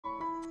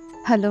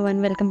Hello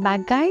and welcome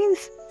back,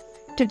 guys.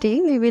 Today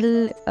we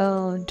will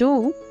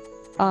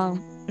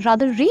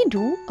rather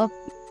redo a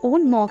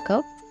old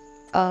mock-up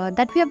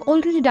that we have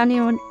already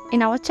done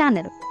in our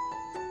channel.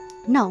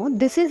 Now,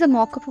 this is a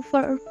mock-up of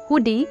our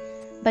hoodie,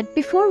 but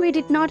before we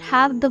did not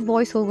have the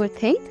voiceover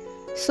thing.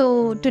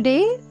 So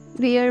today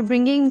we are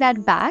bringing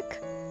that back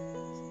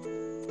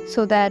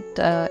so that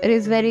it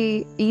is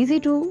very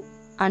easy to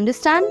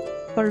understand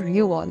for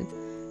you all.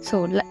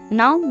 So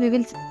now we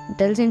will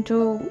delve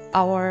into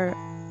our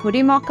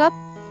hoodie mock-up.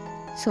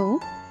 So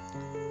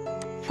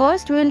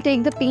first we will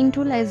take the pen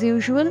tool as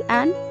usual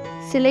and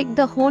select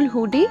the whole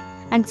hoodie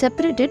and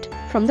separate it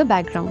from the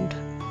background.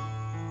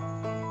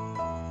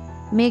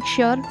 Make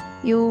sure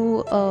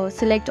you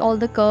select all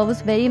the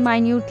curves very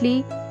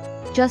minutely,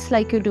 just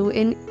like you do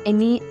in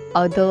any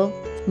other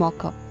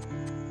mock-up.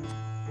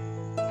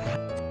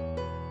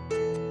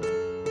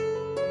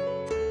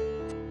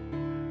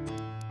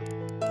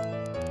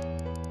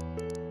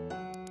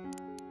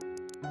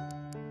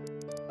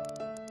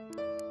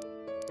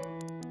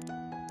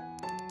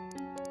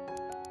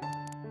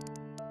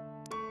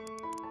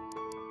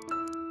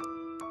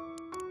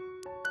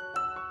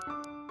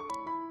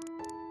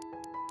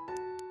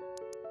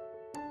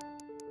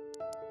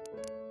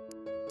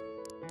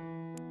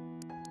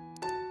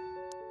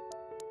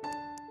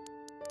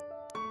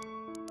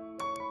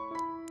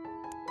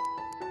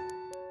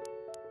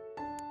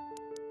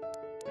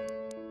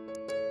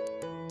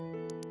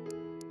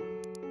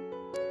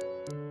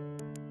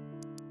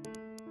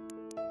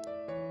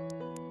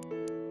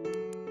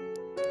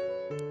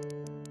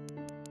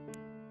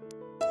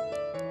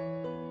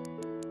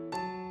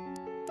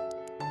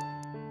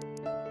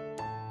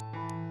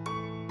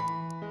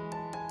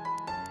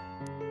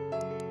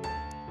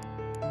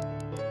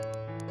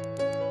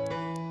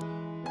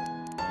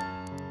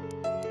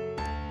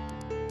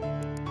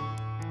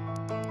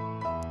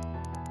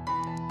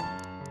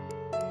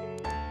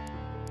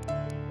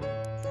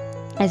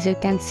 As you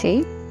can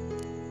see,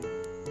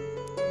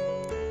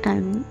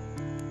 I'm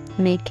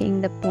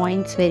making the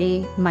points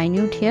very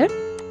minute here.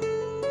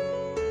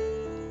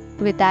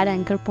 With that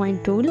anchor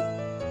point tool,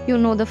 you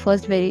know the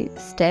first very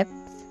steps.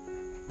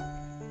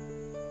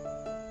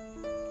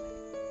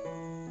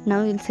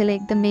 Now you'll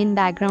select the main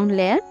background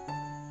layer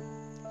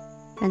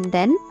and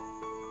then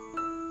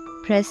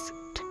press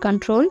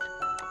Ctrl,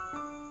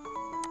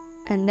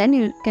 and then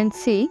you can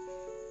see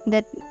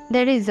that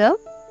there is a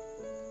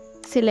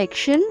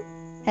selection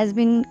has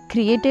been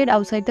created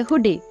outside the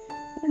hoodie.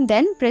 And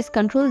then press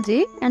Ctrl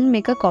J and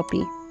make a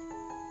copy.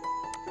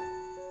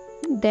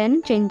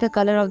 Then change the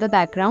color of the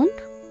background.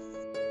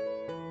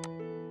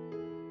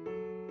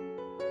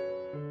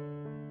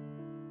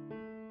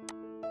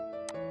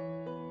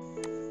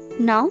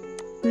 Now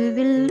we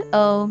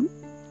will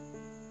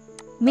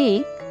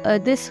make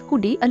this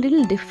hoodie a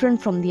little different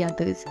from the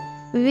others.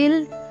 We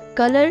will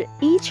color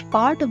each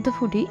part of the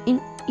hoodie in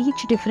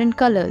each different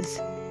colors.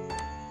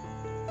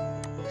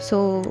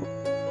 So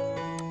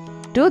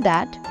do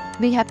that,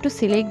 we have to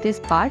select these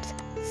parts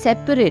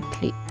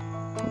separately.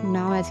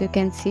 Now as you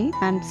can see,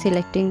 I'm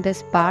selecting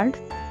this part.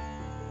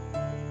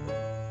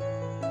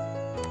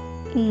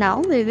 Now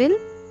we will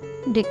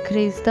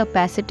decrease the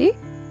opacity.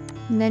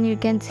 And then you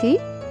can see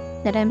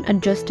that I'm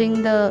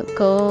adjusting the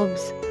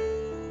curves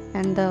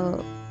and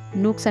the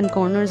nooks and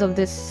corners of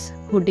this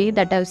hoodie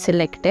that I've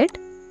selected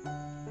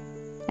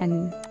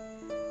and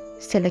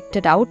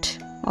selected out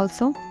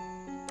also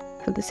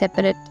for the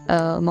separate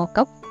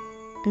mock-up.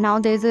 Now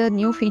there's a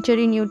new feature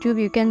in YouTube.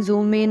 You can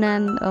zoom in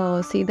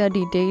and see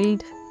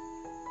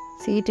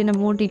it in a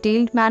more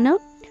detailed manner.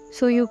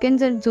 So you can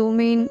just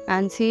zoom in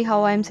and see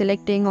how I'm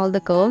selecting all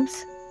the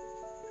curves.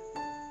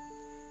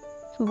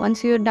 So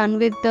once you're done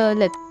with the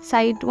left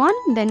side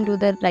one, then do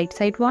the right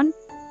side one.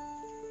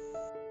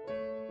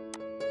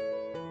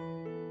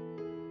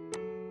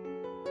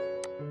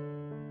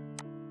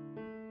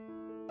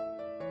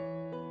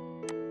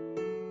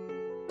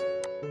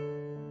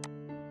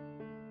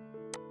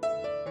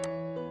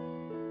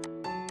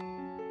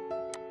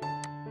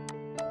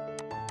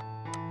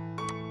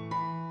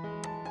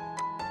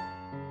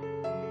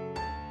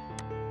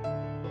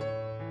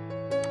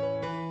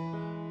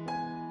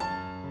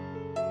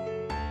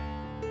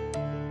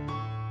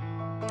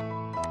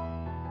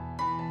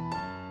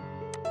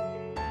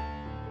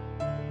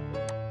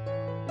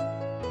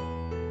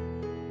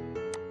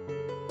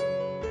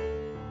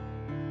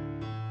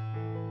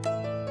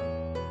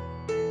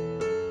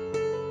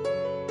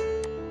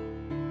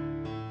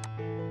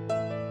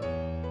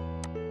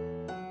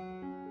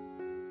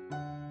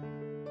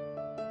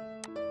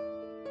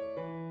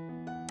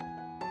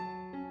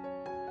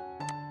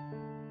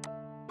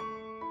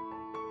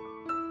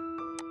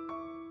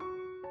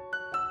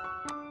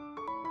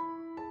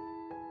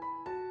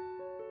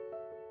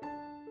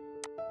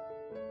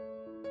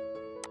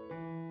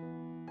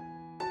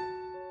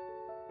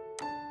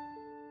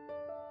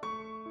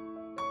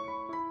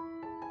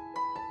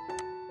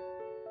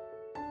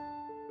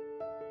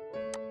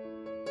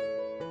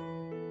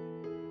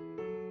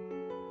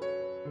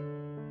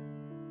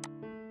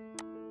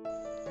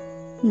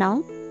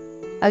 Now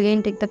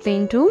Again take the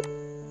pen tool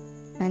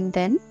and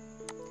then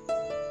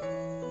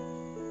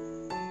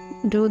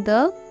do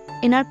the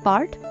inner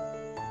part.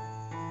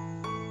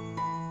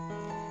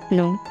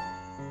 No.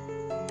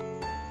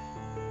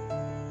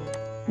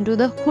 Do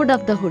the hood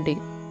of the hoodie.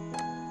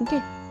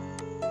 Okay.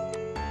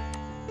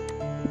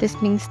 This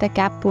means the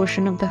cap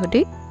portion of the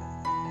hoodie.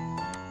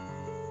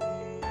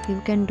 You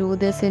can do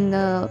this in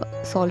a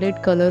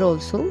solid color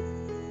also,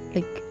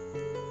 like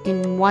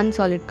in one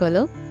solid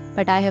color,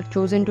 but I have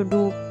chosen to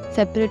do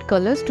separate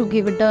colors to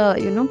give it a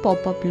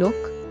pop-up look.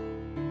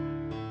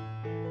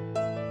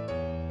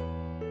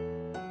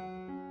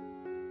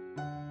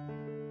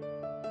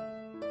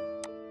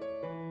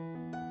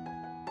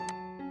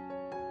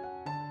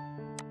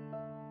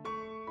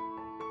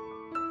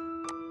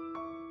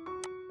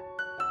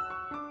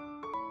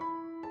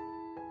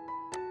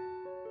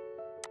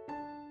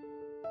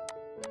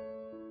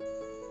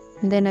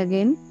 Then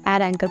again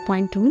add anchor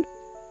point tool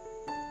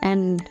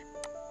and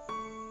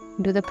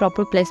do the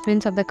proper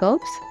placements of the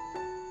curves.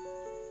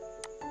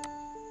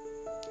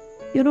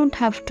 You don't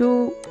have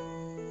to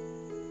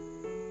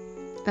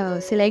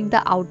select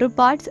the outer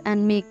parts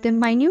and make them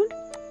minute,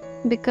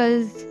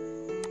 because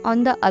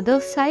on the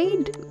other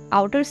side,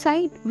 outer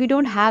side, we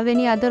don't have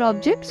any other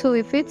object. So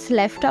if it's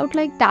left out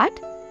like that,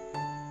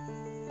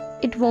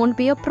 it won't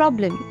be a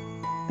problem,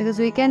 because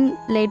we can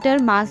later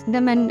mask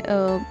them and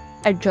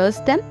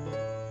adjust them.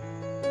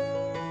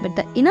 But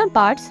the inner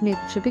parts need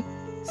to be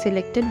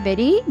selected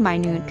very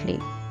minutely.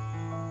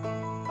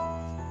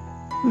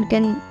 You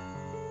can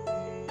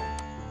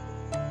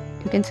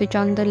switch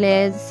on the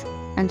layers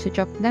and switch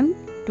off them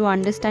to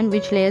understand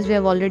which layers we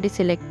have already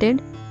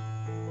selected.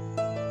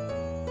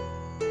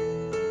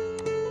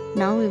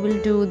 Now we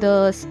will do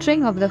the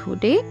string of the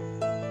hoodie,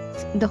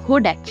 the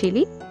hood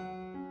actually.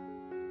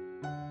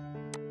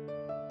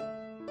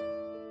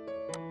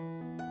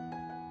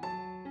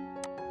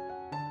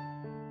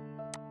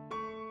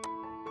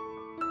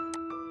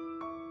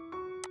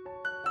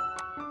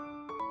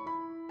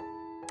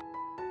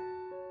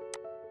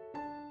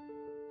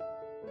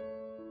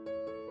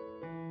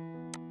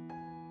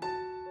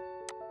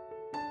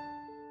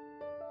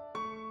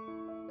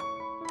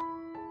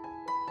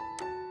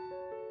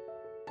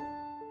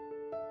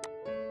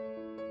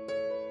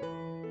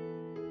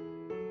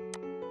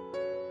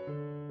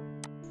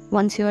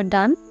 Once you are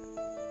done,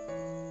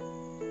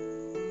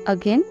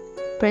 again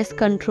press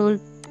Ctrl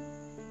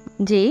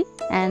J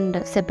and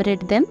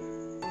separate them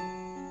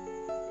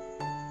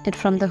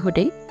from the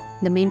hoodie,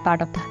 the main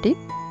part of the hoodie.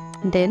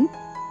 Then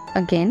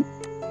again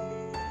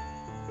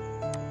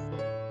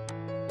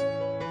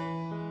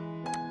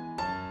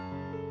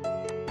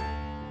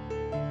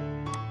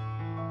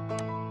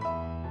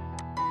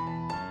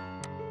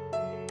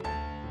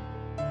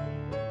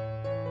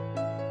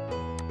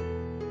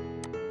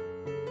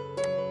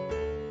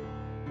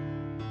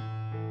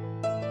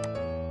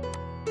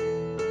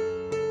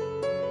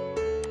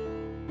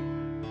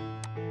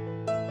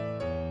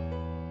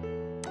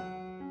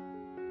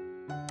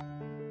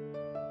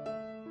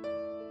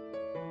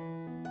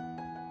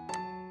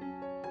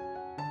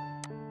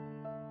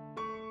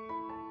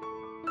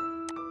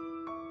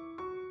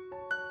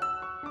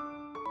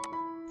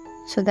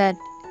so that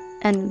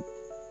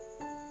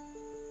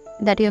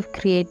you have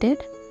created,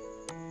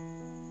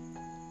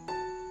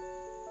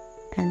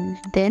 and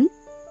then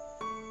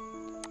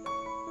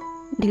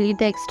delete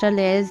the extra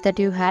layers that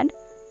you had,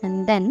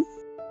 and then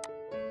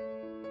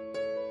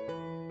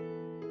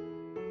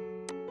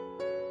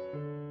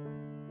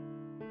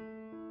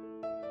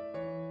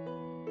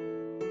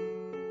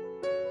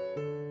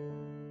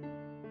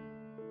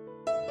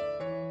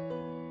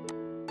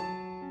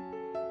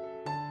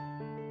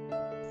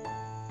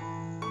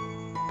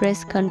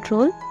press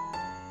Ctrl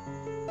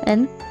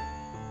and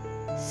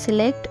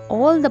select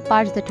all the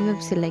parts that you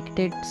have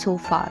selected so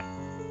far,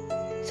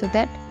 so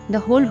that the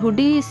whole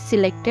hoodie is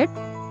selected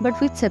but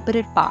with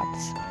separate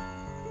parts.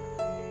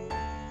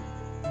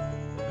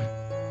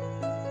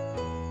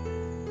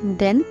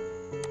 Then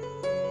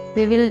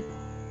we will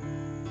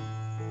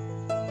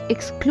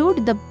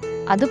exclude the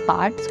other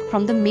parts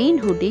from the main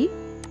hoodie,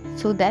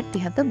 so that we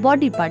have the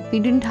body part. We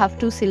didn't have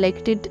to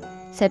select it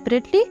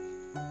separately.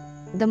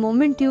 The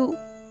moment you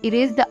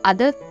erase the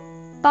other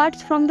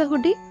parts from the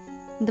hoodie,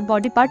 the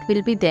body part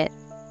will be there.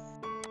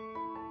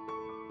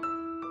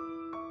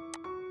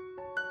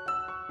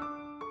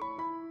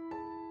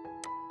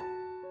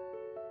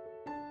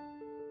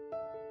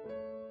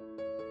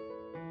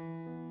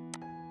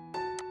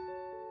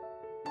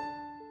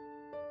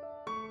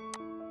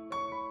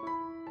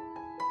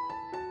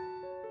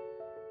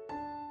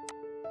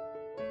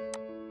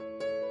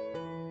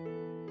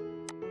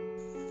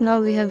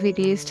 Now we have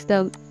erased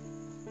the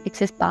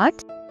excess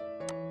parts.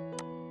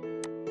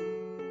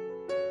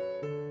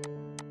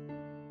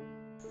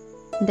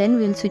 Then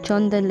we'll switch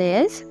on the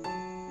layers.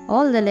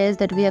 All the layers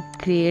that we have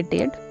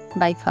created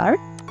by far,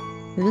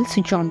 we will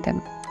switch on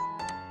them.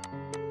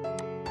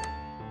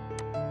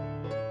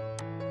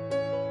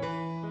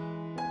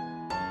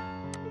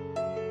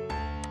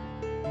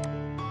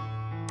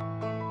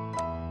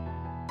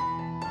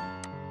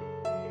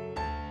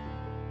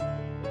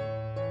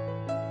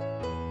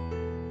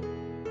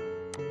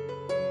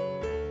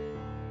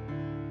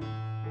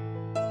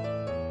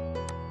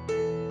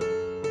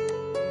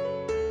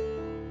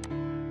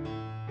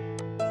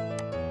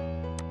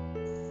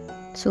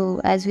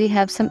 So as we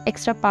have some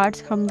extra parts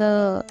from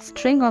the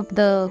string of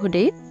the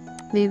hoodie,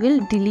 we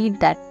will delete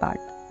that part.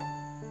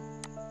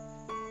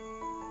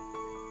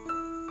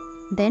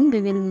 Then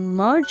we will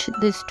merge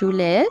these two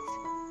layers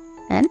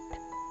and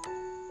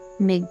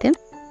make them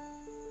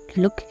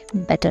look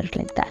better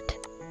like that.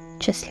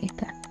 Just like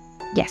that.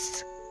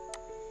 Yes.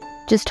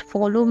 Just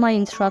follow my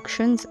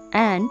instructions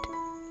and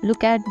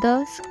look at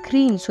the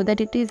screen so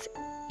that it is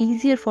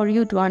easier for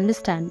you to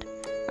understand.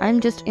 I'm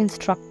just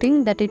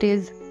instructing that it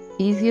is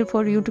easier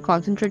for you to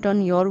concentrate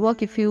on your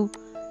work if you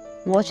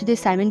watch this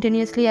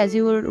simultaneously as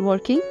you are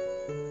working.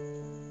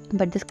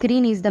 But the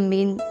screen is the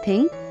main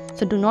thing,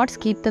 so do not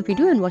skip the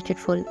video and watch it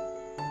full.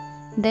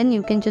 Then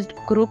you can just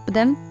group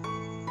them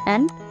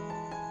and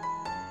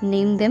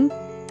name them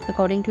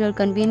according to your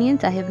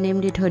convenience. I have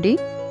named it hoodie.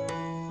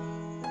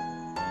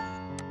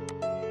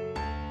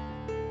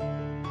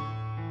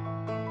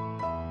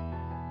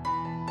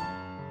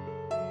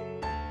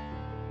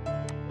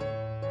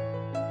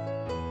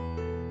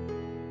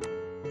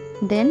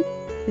 Then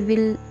we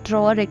will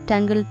draw a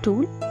rectangle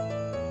tool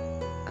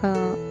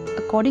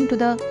according to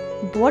the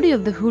body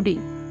of the hoodie,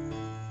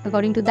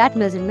 according to that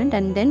measurement,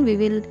 and then we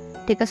will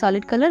take a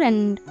solid color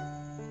and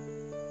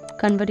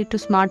convert it to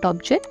smart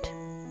object.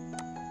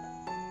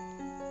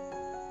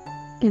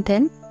 And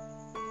then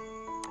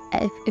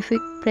if we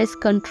press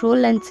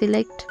Ctrl and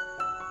select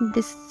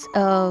this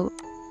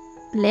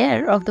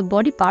layer of the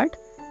body part,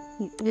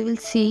 we will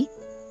see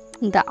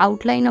the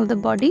outline of the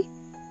body.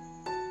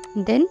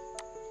 Then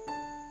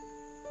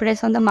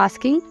press on the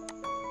masking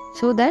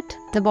so that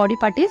the body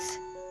part is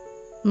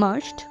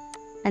merged,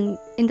 and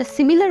in the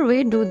similar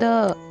way do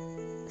the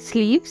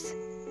sleeves,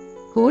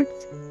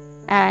 hoods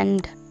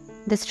and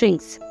the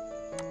strings.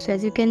 So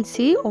as you can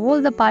see,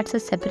 all the parts are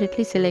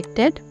separately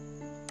selected.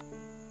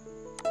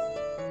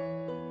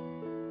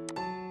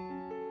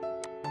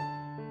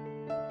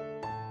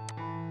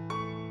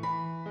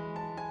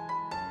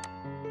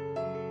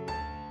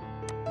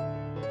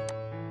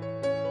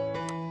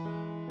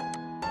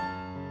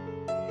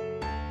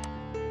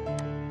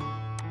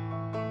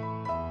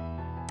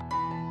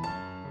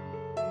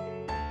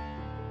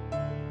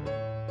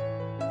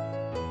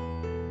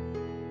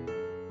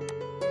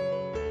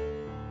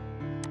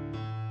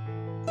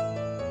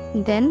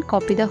 Then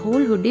copy the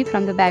whole hoodie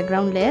from the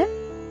background layer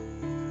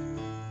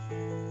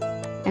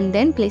and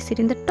then place it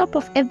in the top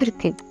of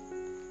everything.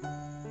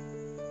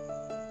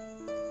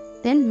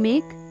 Then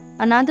make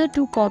another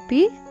 2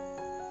 copies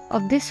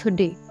of this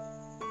hoodie.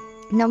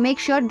 Now make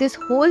sure this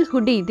whole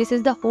hoodie, this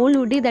is the whole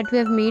hoodie that we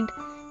have made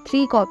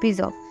 3 copies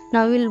of.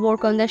 Now we will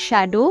work on the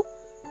shadow,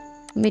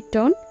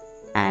 midtone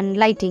and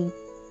lighting.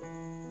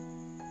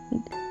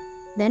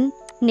 Then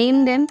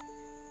name them,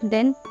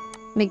 then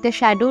make the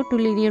shadow to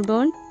linear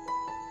burn.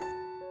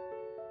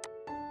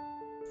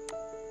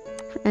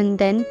 And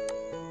then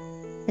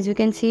as you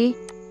can see,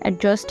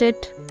 adjust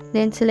it,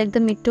 then select the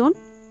midtone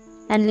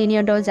and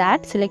linear dots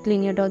add, select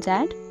linear dots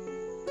add.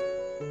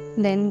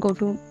 Then go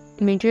to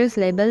images,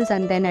 labels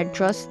and then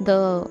adjust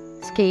the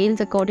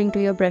scales according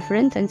to your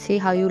preference and see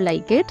how you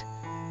like it.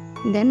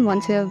 Then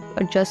once you have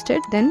adjusted,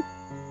 then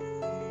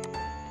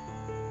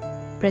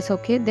press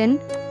OK. Then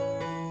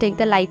take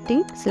the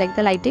lighting, select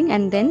the lighting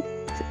and then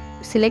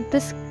select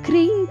the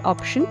screen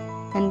option,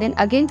 and then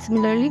again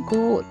similarly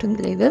go to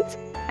the labels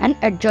and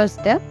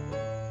adjust the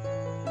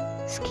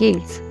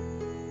scales.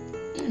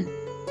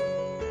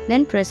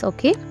 Then press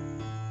OK.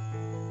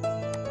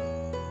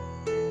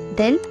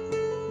 Then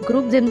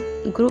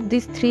group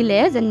these 3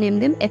 layers and name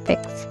them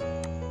effects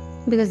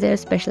because they are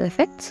special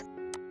effects.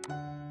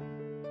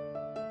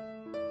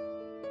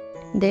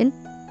 Then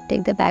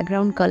take the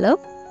background color,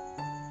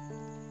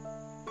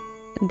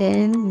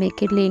 then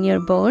make it linear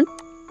burn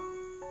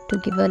to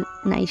give a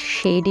nice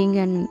shading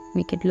and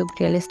make it look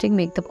realistic,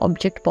 make the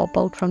object pop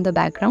out from the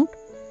background.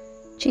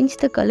 Change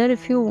the color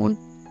if you want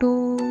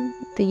to.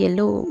 The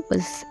yellow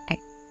was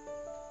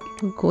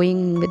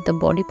going with the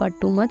body part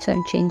too much, so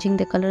I'm changing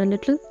the color a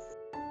little.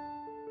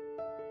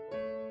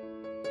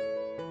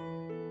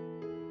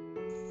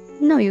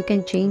 Now you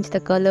can change the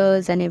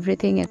colors and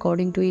everything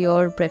according to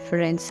your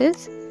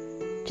preferences.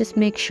 Just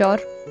make sure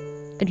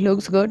it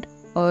looks good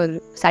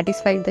or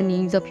satisfies the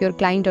needs of your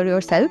client or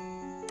yourself.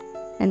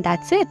 And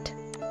that's it.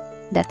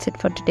 That's it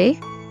for today.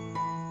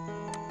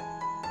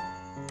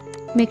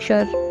 Make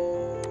sure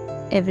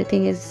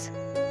everything is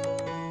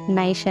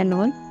nice and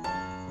all.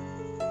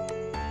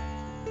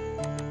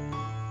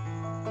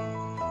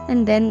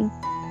 And then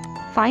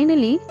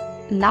finally,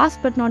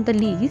 last but not the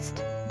least,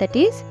 that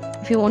is,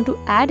 if you want to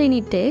add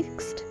any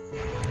text,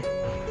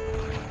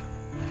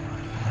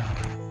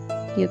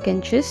 you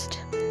can just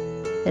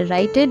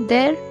write it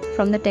there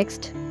from the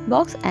text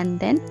box and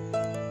then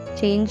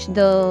change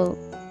the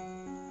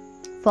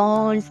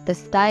fonts, the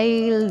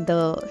style,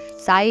 the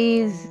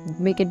size,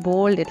 make it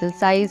bold, little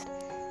sized,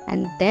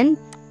 and then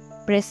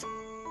press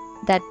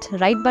that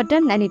right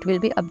button and it will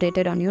be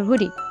updated on your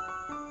hoodie.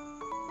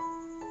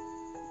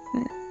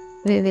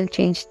 We will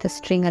change the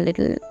string a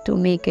little to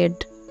make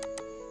it,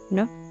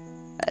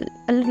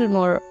 a little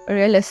more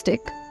realistic.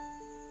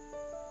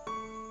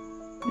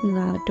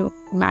 to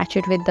match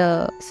it with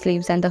the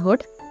sleeves and the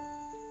hood.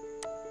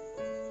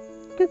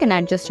 You can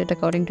adjust it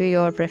according to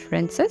your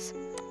preferences.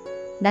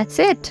 That's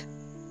it.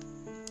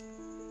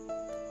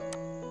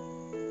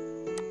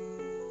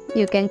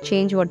 You can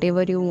change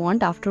whatever you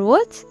want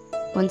afterwards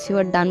once you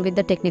are done with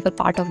the technical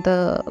part of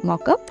the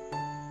mock-up.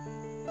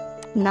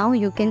 Now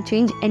you can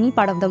change any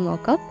part of the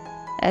mock-up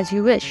as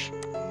you wish.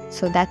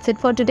 So that's it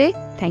for today.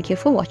 Thank you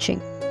for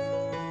watching.